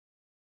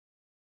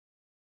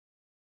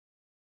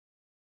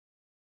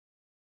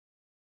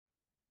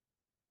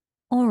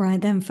All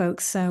right then,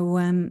 folks. So,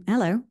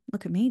 hello,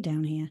 look at me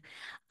down here.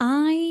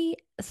 I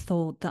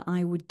thought that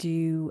I would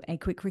do a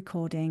quick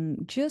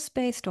recording just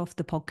based off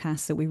the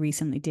podcast that we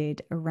recently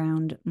did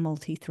around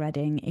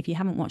multi-threading. If you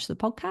haven't watched the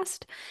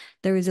podcast,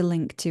 there is a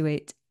link to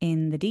it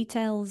in the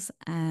details.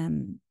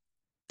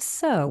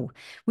 So,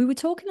 we were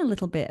talking a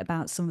little bit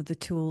about some of the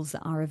tools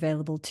that are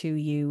available to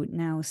you.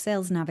 Now,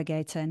 Sales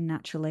Navigator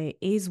naturally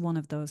is one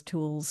of those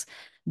tools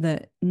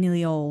that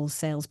nearly all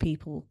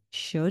salespeople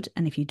should,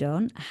 and if you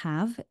don't,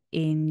 have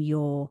in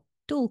your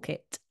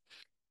toolkit.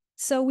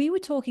 So, we were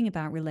talking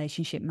about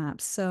relationship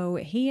maps. So,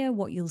 here,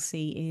 what you'll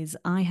see is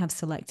I have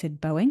selected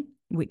Boeing,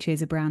 which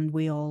is a brand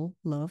we all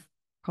love,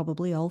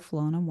 probably all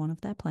flown on one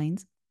of their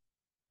planes,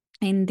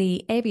 in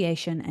the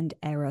aviation and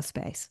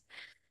aerospace.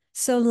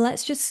 So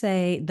let's just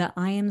say that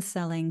I am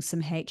selling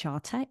some HR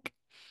tech.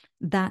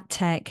 That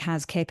tech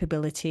has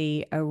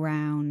capability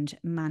around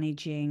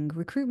managing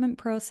recruitment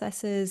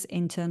processes,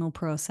 internal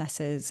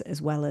processes,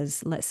 as well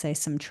as, let's say,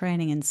 some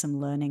training and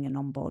some learning and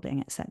onboarding,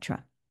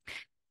 etc.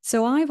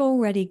 So I've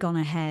already gone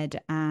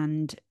ahead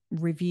and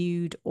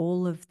reviewed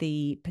all of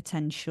the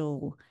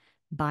potential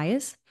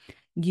buyers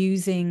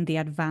using the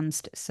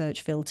advanced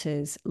search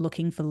filters,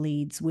 looking for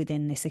leads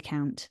within this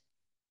account.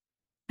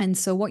 And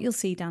so what you'll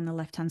see down the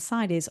left-hand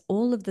side is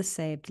all of the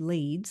saved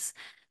leads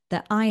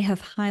that I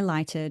have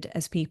highlighted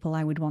as people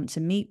I would want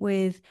to meet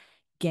with,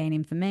 gain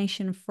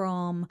information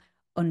from,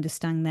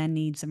 understand their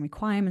needs and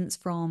requirements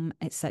from,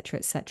 etc.,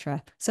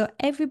 etc. So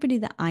everybody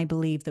that I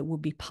believe that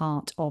would be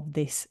part of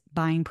this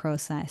buying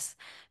process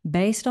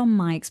based on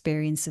my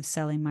experience of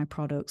selling my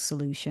product,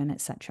 solution,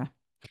 etc.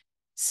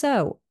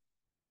 So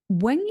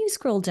when you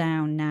scroll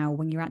down now,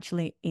 when you're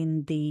actually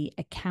in the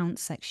account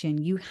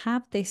section, you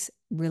have this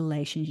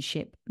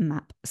relationship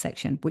map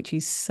section, which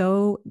is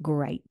so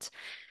great.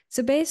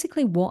 So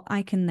basically, what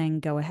I can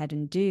then go ahead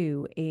and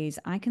do is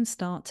I can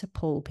start to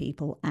pull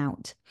people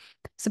out.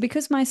 So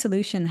because my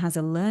solution has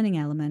a learning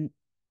element,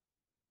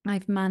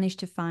 I've managed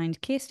to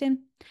find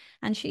Kirsten,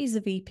 and she's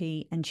the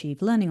VP and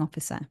Chief Learning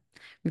Officer.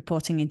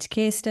 Reporting into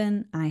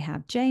Kirsten, I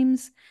have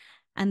James,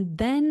 and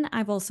then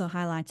I've also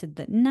highlighted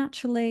that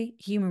naturally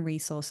human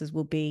resources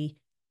will be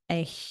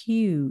a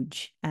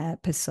huge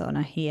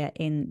persona here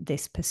in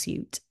this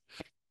pursuit.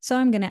 So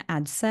I'm going to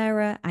add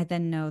Sarah. I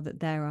then know that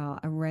there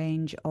are a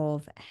range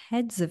of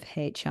heads of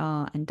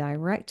HR and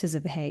directors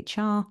of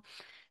HR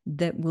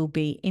that will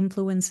be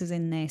influencers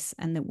in this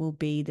and that will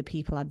be the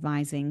people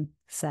advising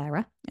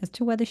Sarah as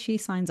to whether she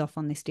signs off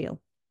on this deal.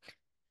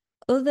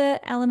 Other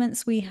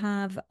elements we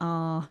have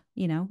are,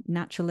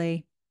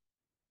 naturally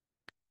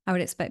I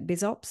would expect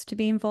BizOps to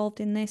be involved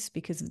in this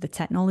because of the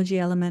technology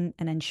element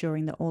and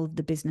ensuring that all of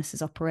the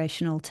business's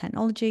operational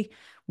technology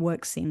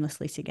works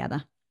seamlessly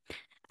together.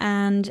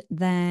 And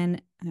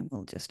then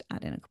we'll just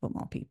add in a couple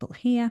more people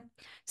here.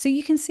 So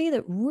you can see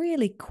that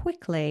really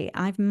quickly,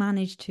 I've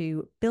managed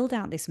to build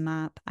out this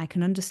map. I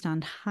can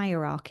understand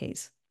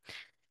hierarchies.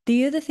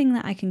 The other thing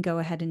that I can go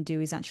ahead and do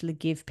is actually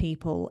give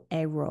people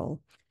a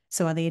role.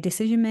 So are they a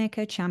decision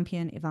maker,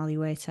 champion,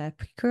 evaluator,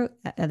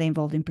 are they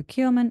involved in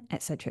procurement,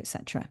 etc.,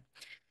 etc.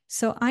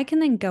 So I can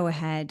then go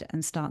ahead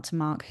and start to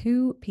mark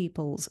who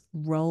people's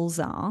roles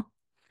are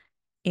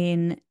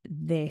in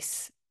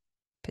this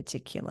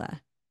particular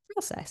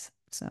process.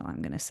 So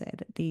I'm going to say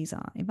that these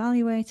are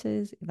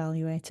evaluators,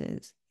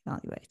 evaluators,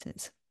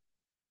 evaluators.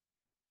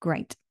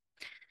 Great.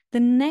 The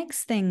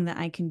next thing that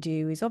I can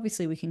do is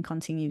obviously we can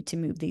continue to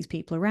move these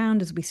people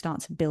around as we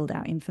start to build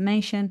out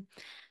information.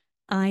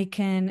 I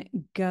can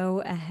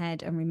go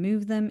ahead and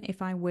remove them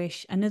if I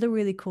wish. Another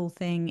really cool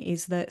thing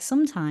is that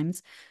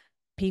sometimes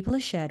people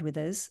are shared with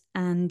us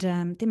and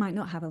they might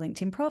not have a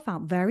LinkedIn profile.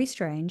 Very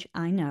strange,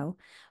 I know.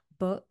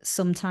 But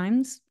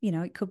sometimes,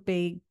 it could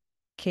be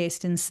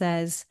Kirsten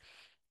says,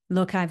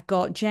 look, I've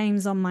got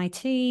James on my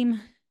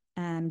team,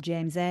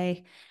 James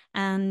A,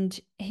 and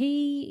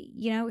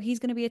he's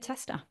going to be a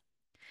tester.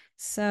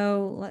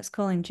 So let's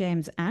call him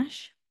James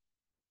Ash.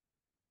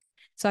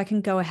 So I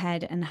can go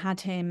ahead and add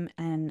him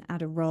and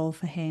add a role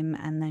for him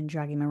and then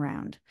drag him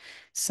around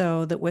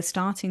so that we're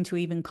starting to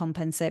even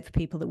compensate for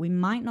people that we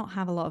might not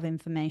have a lot of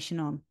information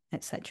on,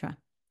 etc.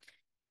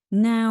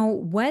 Now,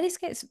 where this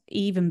gets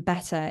even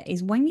better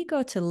is when you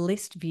go to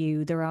list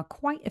view, there are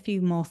quite a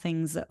few more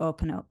things that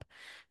open up.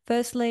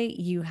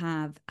 Firstly, you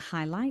have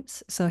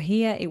highlights. So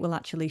here it will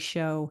actually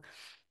show,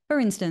 for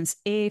instance,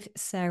 if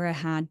Sarah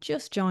had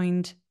just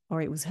joined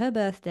or it was her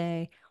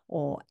birthday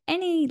or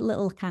any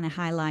little kind of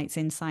highlights,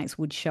 insights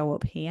would show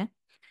up here.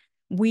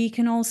 We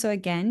can also,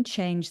 again,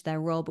 change their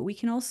role, but we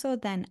can also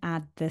then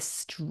add the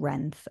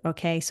strength.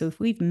 Okay, so if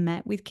we've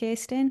met with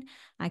Kirsten,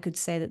 I could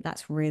say that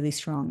that's really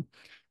strong.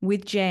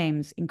 With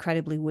James,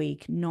 incredibly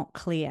weak, not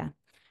clear.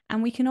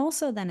 And we can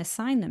also then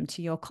assign them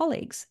to your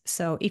colleagues.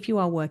 So if you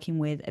are working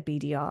with a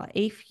BDR,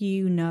 if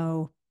you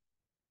know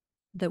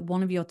that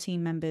one of your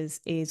team members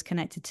is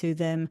connected to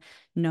them,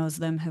 knows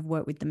them, have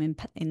worked with them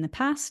in the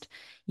past,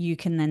 you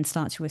can then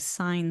start to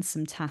assign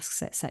some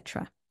tasks,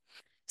 etc.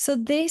 So,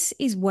 this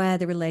is where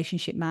the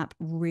relationship map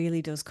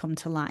really does come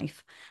to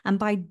life. And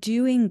by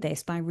doing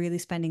this, by really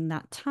spending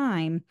that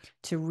time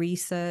to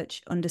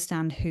research,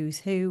 understand who's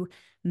who,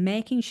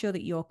 making sure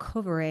that you're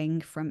covering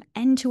from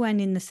end to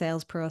end in the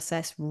sales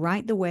process,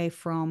 right the way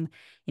from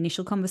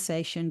initial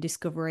conversation,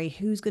 discovery,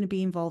 who's going to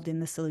be involved in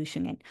the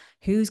solutioning,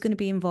 who's going to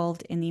be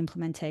involved in the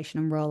implementation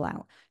and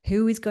rollout,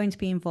 who is going to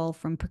be involved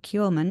from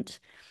procurement,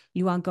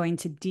 you are going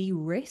to de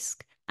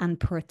risk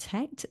and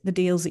protect the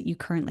deals that you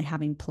currently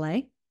have in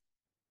play.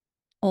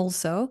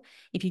 Also,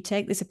 if you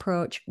take this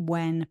approach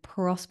when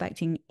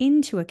prospecting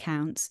into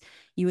accounts,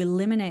 you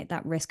eliminate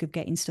that risk of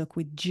getting stuck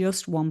with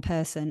just one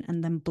person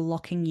and then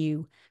blocking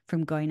you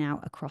from going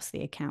out across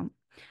the account.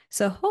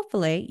 So,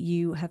 hopefully,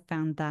 you have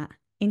found that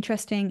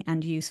interesting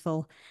and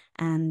useful.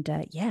 And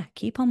yeah,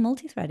 keep on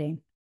multi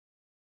threading.